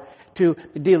power to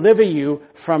deliver you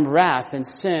from wrath and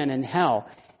sin and hell.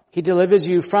 He delivers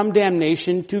you from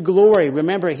damnation to glory.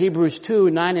 Remember, Hebrews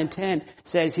 2:9 and 10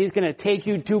 says he's going to take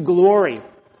you to glory.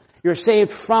 You're saved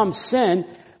from sin,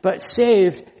 but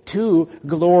saved to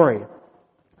glory.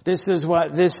 This is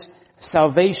what this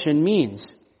salvation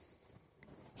means.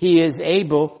 He is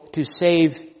able to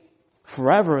save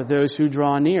forever those who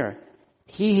draw near.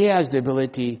 He has the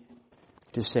ability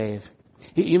to save.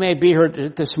 You may be here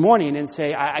this morning and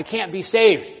say, I can't be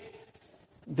saved.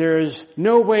 There's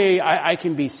no way I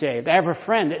can be saved. I have a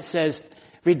friend that says,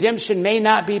 redemption may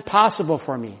not be possible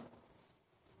for me.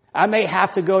 I may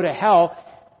have to go to hell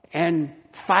and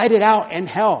fight it out in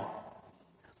hell.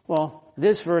 Well,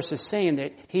 this verse is saying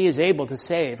that he is able to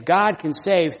save. God can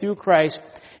save through Christ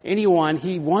anyone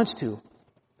he wants to.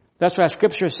 That's why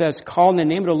Scripture says, call in the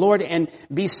name of the Lord and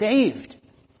be saved.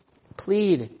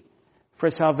 Plead for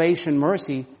salvation,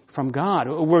 mercy from God.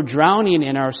 We're drowning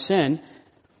in our sin,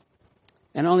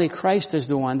 and only Christ is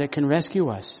the one that can rescue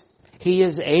us. He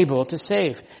is able to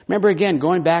save. Remember again,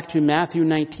 going back to Matthew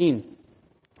 19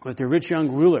 with the rich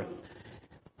young ruler.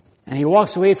 And he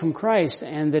walks away from Christ,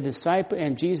 and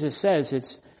Jesus says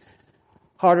it's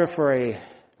harder for a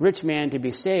rich man to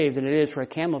be saved than it is for a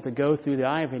camel to go through the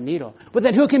eye of a needle. But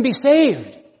then who can be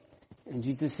saved? And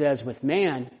Jesus says, with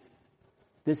man,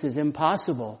 this is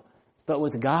impossible. But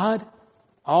with God,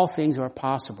 all things are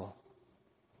possible.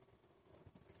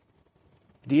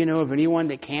 Do you know of anyone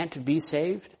that can't be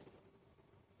saved?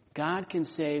 God can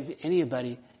save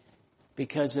anybody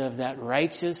because of that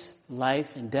righteous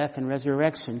life and death and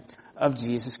resurrection of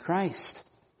Jesus Christ.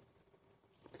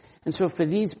 And so for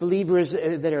these believers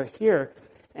that are here,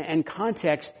 and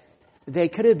context, they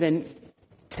could have been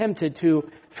tempted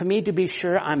for me to be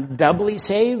sure I'm doubly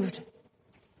saved,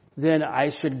 then I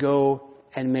should go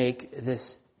and make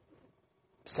this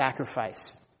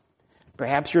sacrifice.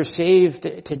 Perhaps you're saved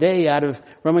today out of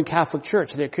Roman Catholic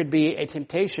Church. There could be a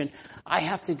temptation. I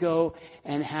have to go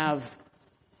and have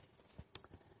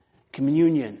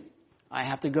communion. I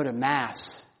have to go to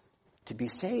Mass to be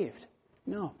saved.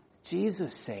 No,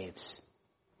 Jesus saves.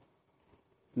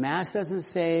 Mass doesn't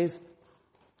save.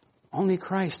 Only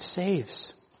Christ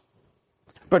saves.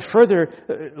 But further,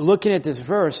 looking at this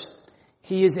verse,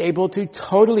 He is able to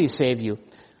totally save you.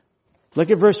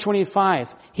 Look at verse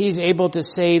 25. He's able to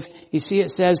save. You see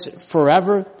it says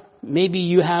forever. Maybe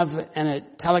you have an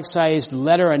italicized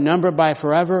letter, a number by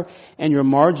forever, and your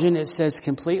margin it says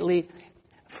completely.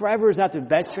 Forever is not the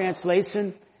best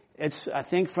translation. It's, I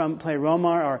think, from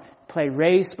pleroma or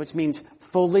pleres, which means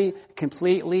fully,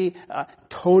 completely,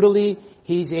 totally.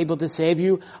 He's able to save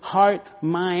you. Heart,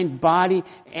 mind, body,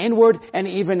 inward and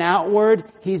even outward.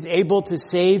 He's able to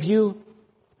save you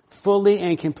fully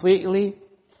and completely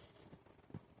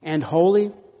and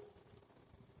wholly.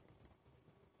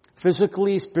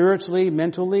 Physically, spiritually,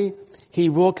 mentally, He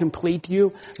will complete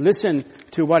you. Listen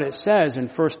to what it says in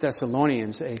 1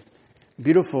 Thessalonians, a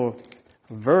beautiful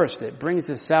verse that brings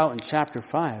this out in chapter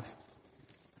 5.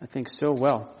 I think so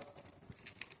well.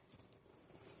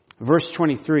 Verse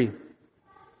 23.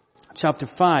 Chapter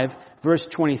 5, verse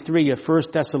 23 of 1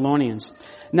 Thessalonians.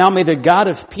 Now may the God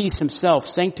of peace Himself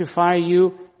sanctify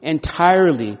you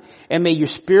entirely, and may your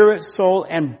spirit, soul,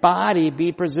 and body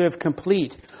be preserved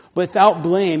complete, without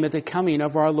blame at the coming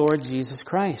of our Lord Jesus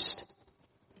Christ.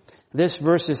 This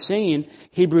verse is saying,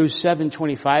 Hebrews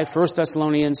 7:25, 1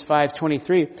 Thessalonians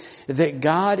 5:23, that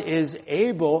God is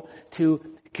able to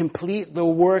complete the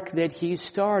work that He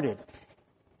started.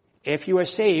 If you are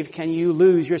saved, can you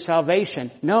lose your salvation?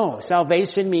 No.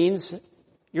 Salvation means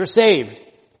you're saved.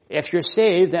 If you're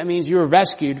saved, that means you're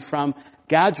rescued from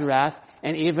God's wrath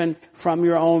and even from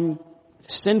your own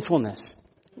sinfulness.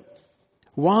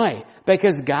 Why?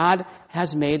 Because God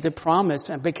has made the promise,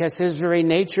 and because His very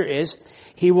nature is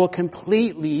He will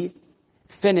completely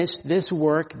finish this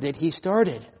work that He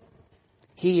started.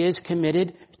 He is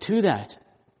committed to that.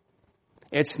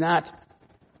 It's not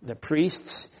the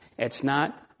priests. It's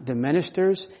not the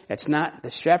ministers. It's not the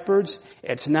shepherds.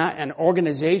 It's not an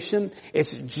organization.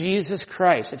 It's Jesus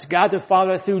Christ. It's God the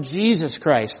Father through Jesus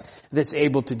Christ that's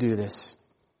able to do this.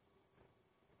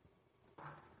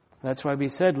 That's why we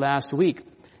said last week,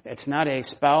 it's not a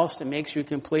spouse that makes you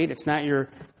complete. It's not your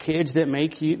kids that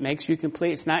makes you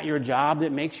complete. It's not your job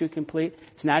that makes you complete.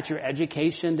 It's not your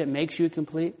education that makes you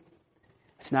complete.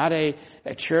 It's not a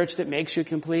church that makes you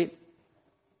complete.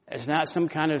 It's not some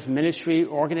kind of ministry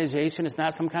organization. It's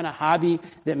not some kind of hobby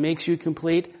that makes you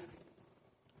complete.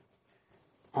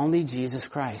 Only Jesus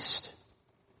Christ.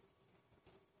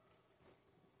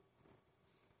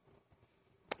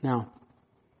 Now,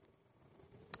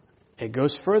 it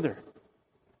goes further.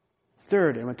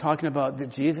 Third, and we're talking about that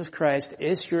Jesus Christ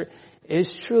is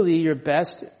truly your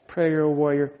best prayer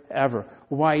warrior ever.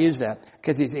 Why is that?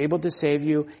 Because He's able to save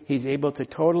you. He's able to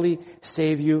totally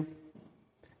save you.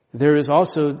 There is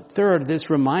also, third, this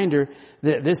reminder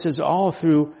that this is all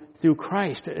through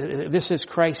Christ. This is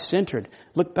Christ-centered.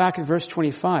 Look back at verse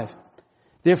 25.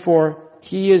 Therefore,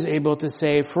 He is able to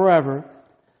save forever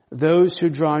those who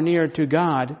draw near to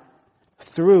God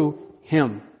through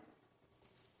Him.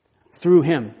 Through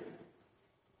Him.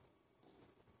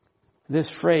 This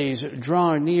phrase,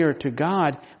 draw near to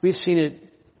God, we've seen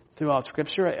it throughout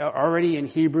Scripture, already in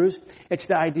Hebrews. It's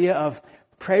the idea of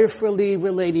prayerfully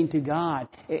relating to God.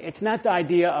 It's not the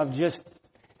idea of just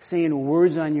saying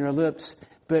words on your lips,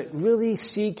 but really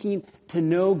seeking to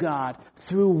know God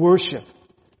through worship.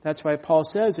 That's why Paul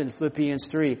says in Philippians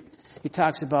 3, he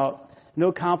talks about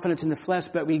no confidence in the flesh,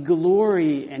 but we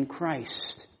glory in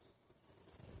Christ.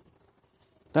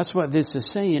 That's what this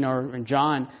is saying, or in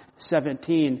John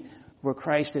 17, where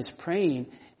Christ is praying,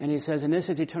 and He says, and this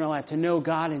is eternal life, to know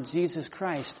God and Jesus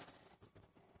Christ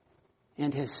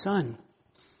and His Son.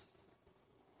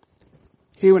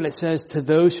 Here when it says, to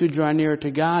those who draw near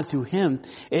to God through Him,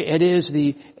 it is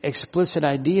the explicit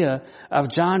idea of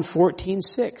John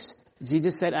 14:6.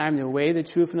 Jesus said, I am the way, the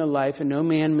truth, and the life, and no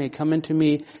man may come into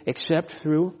me except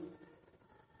through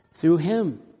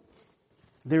Him.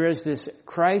 There is this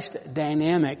Christ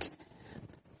dynamic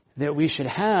that we should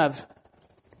have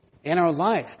in our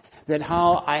life. That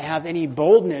how I have any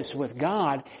boldness with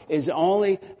God is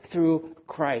only through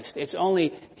Christ. It's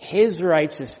only His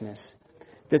righteousness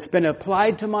that's been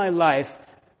applied to my life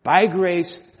by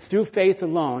grace through faith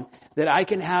alone that I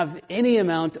can have any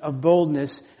amount of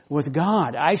boldness with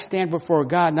God. I stand before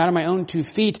God, not on my own 2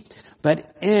 feet,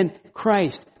 but in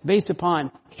Christ, based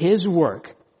upon His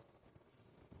work.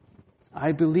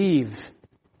 I believe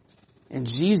in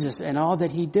Jesus and all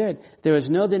that He did. There is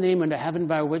no other name under heaven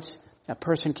by which a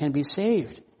person can be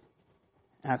saved.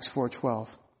 Acts 4:12.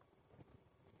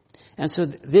 And so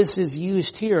this is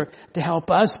used here to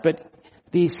help us, but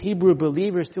these Hebrew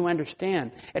believers to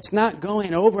understand. It's not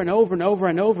going over and over and over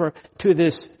and over to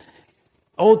this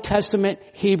Old Testament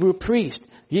Hebrew priest.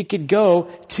 You could go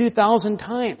 2,000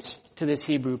 times to this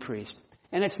Hebrew priest,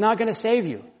 and it's not going to save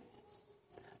you.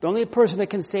 The only person that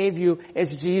can save you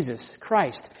is Jesus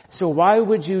Christ. So why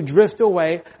would you drift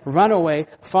away, run away,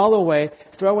 fall away,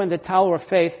 throw in the towel of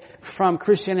faith from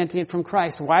Christianity and from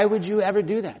Christ? Why would you ever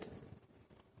do that?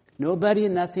 Nobody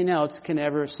and nothing else can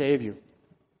ever save you.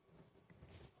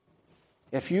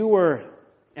 If you were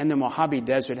in the Mojave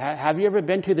Desert, have you ever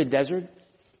been to the desert?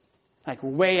 Like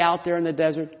way out there in the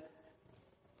desert?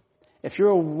 If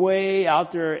you're way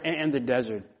out there in the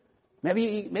desert,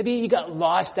 maybe you got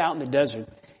lost out in the desert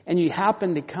and you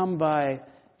happen to come by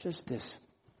just this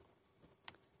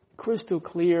crystal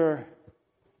clear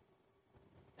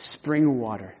spring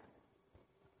water.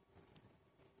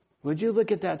 Would you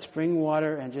look at that spring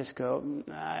water and just go,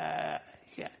 yeah,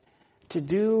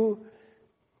 to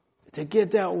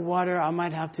get that water, I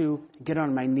might have to get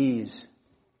on my knees.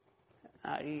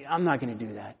 I'm not going to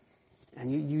do that.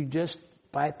 And you just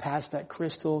bypass that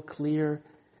crystal clear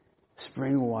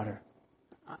spring water.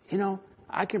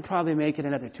 I can probably make it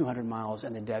another 200 miles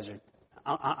in the desert.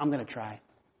 I'm going to try.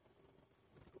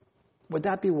 Would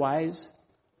that be wise?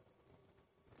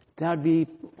 That would be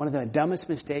one of the dumbest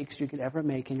mistakes you could ever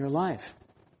make in your life.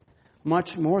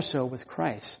 Much more so with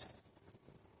Christ.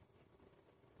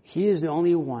 He is the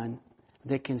only one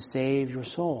that can save your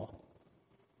soul.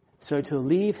 So to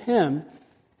leave Him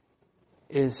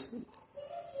is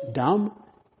dumb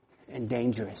and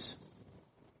dangerous.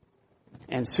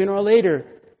 And sooner or later,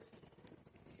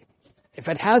 if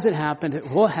it hasn't happened,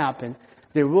 it will happen.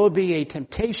 There will be a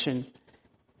temptation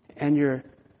in your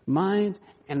mind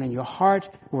and in your heart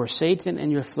where Satan and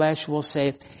your flesh will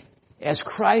say, is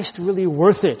Christ really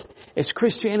worth it? Is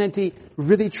Christianity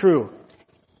really true?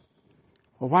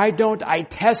 Why don't I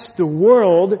test the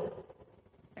world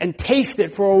and taste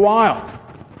it for a while?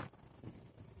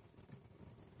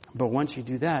 But once you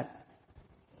do that,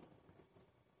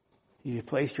 you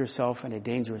place yourself in a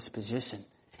dangerous position.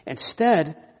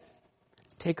 Instead,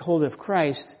 take hold of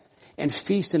Christ and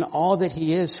feast in all that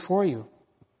He is for you.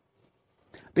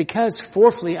 Because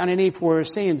fourthly, underneath where we're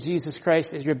saying Jesus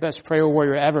Christ is your best prayer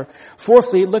warrior ever.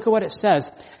 Fourthly, look at what it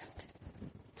says.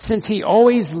 Since He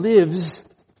always lives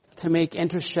to make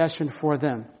intercession for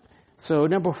them. So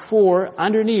number 4,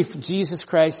 underneath Jesus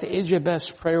Christ is your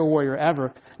best prayer warrior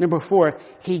ever. Number 4,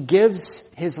 He gives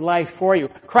His life for you.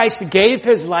 Christ gave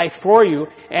His life for you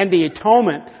and the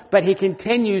atonement, but He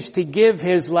continues to give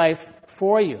His life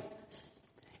for you.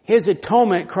 His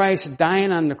atonement, Christ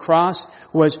dying on the cross,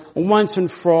 was once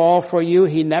and for all for you.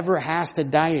 He never has to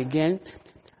die again.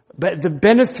 But the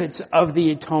benefits of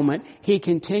the atonement, He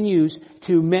continues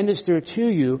to minister to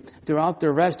you throughout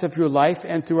the rest of your life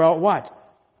and throughout what?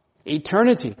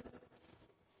 Eternity.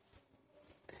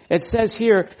 It says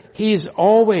here, He's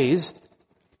always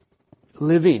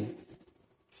living.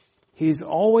 He's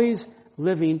always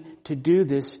living to do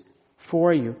this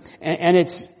for you. And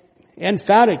it's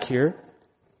emphatic here.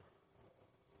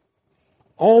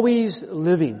 Always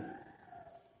living.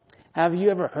 Have you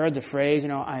ever heard the phrase,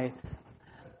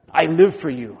 I live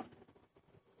for you?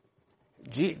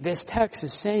 This text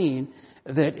is saying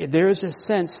that there is a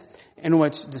sense in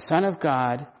which the Son of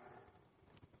God,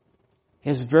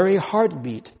 His very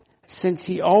heartbeat, since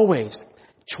He always,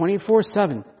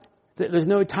 24/7, there's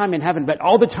no time in heaven, but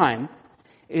all the time,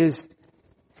 is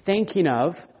thinking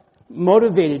of,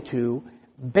 motivated to,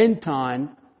 bent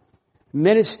on,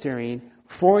 ministering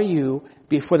for you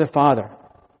before the Father.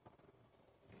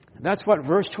 That's what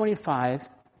verse 25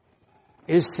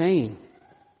 is saying.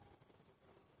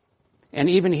 And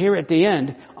even here at the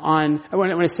end,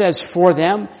 when it says for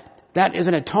them, that is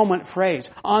an atonement phrase.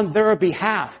 On their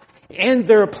behalf, in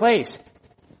their place.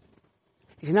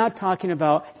 He's not talking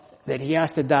about that He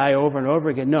has to die over and over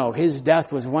again. No, His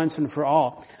death was once and for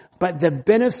all. But the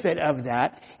benefit of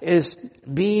that is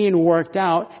being worked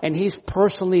out, and He's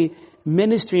personally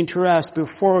ministering to us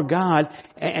before God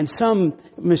in some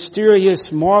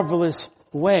mysterious, marvelous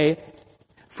way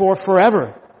for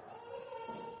forever.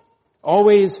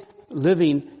 Always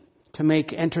living to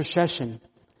make intercession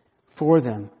for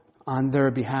them on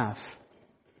their behalf.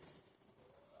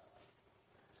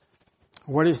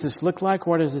 What does this look like?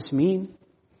 What does this mean?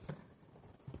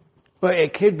 Well,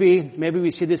 it could be, maybe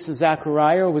we see this in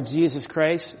Zechariah where Jesus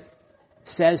Christ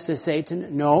says to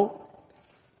Satan, no,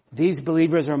 these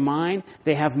believers are mine.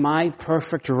 They have my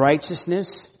perfect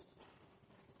righteousness.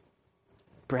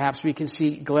 Perhaps we can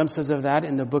see glimpses of that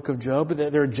in the book of Job,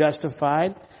 that they're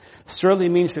justified. Certainly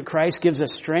means that Christ gives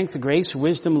us strength, grace,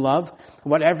 wisdom, love.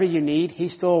 Whatever you need, He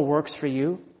still works for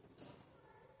you.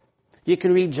 You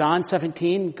can read John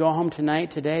 17. Go home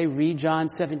tonight, today, read John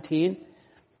 17.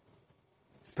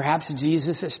 Perhaps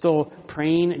Jesus is still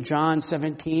praying John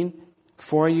 17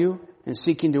 for you and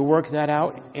seeking to work that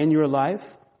out in your life.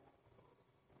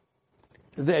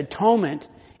 The atonement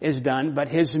is done, but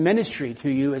His ministry to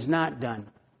you is not done.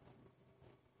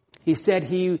 He said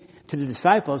to the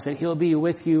disciples that He'll be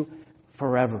with you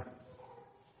forever.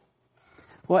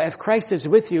 Well, if Christ is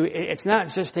with you, it's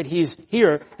not just that He's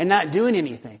here and not doing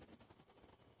anything.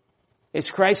 Is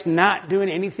Christ not doing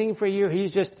anything for you?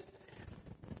 He's just,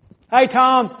 hi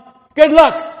Tom, good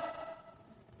luck.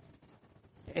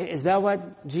 Is that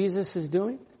what Jesus is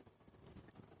doing?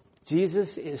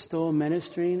 Jesus is still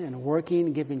ministering and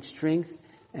working, giving strength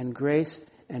and grace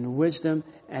and wisdom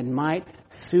and might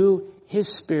through His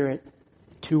Spirit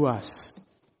to us.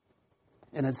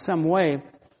 And in some way,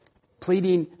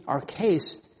 pleading our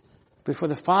case before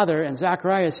the Father, and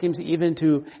Zechariah seems even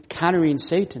to countering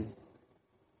Satan.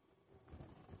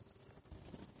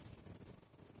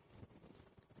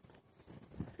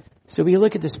 So we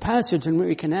look at this passage and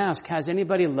we can ask, has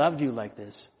anybody loved you like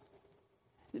this?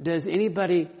 Does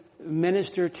anybody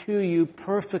minister to you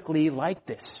perfectly like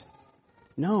this?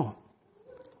 No.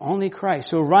 Only Christ.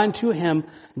 So run to Him.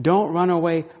 Don't run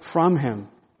away from Him.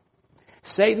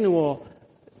 Satan will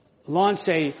launch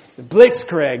a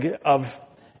blitzkrieg of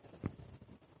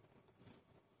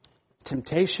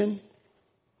temptation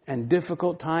and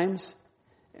difficult times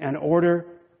in order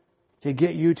to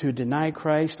get you to deny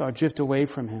Christ or drift away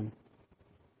from Him.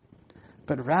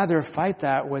 But rather fight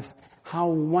that with how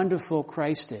wonderful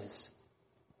Christ is.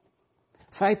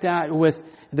 Fight that with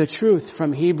the truth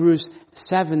from Hebrews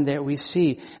 7 that we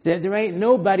see, that there ain't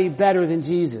nobody better than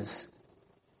Jesus.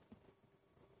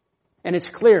 And it's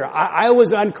clear. I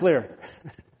was unclear.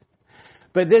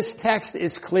 But this text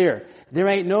is clear. There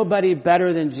ain't nobody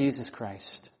better than Jesus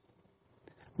Christ.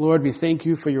 Lord, we thank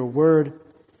You for Your word.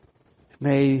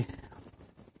 May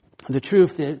the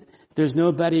truth that there's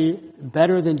nobody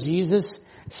better than Jesus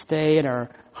stay in our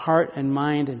heart and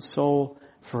mind and soul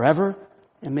forever.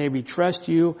 And may we trust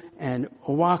You and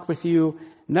walk with You,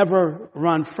 never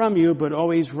run from You, but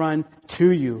always run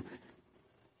to You.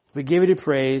 We give You the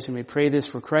praise, and we pray this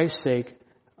for Christ's sake.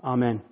 Amen.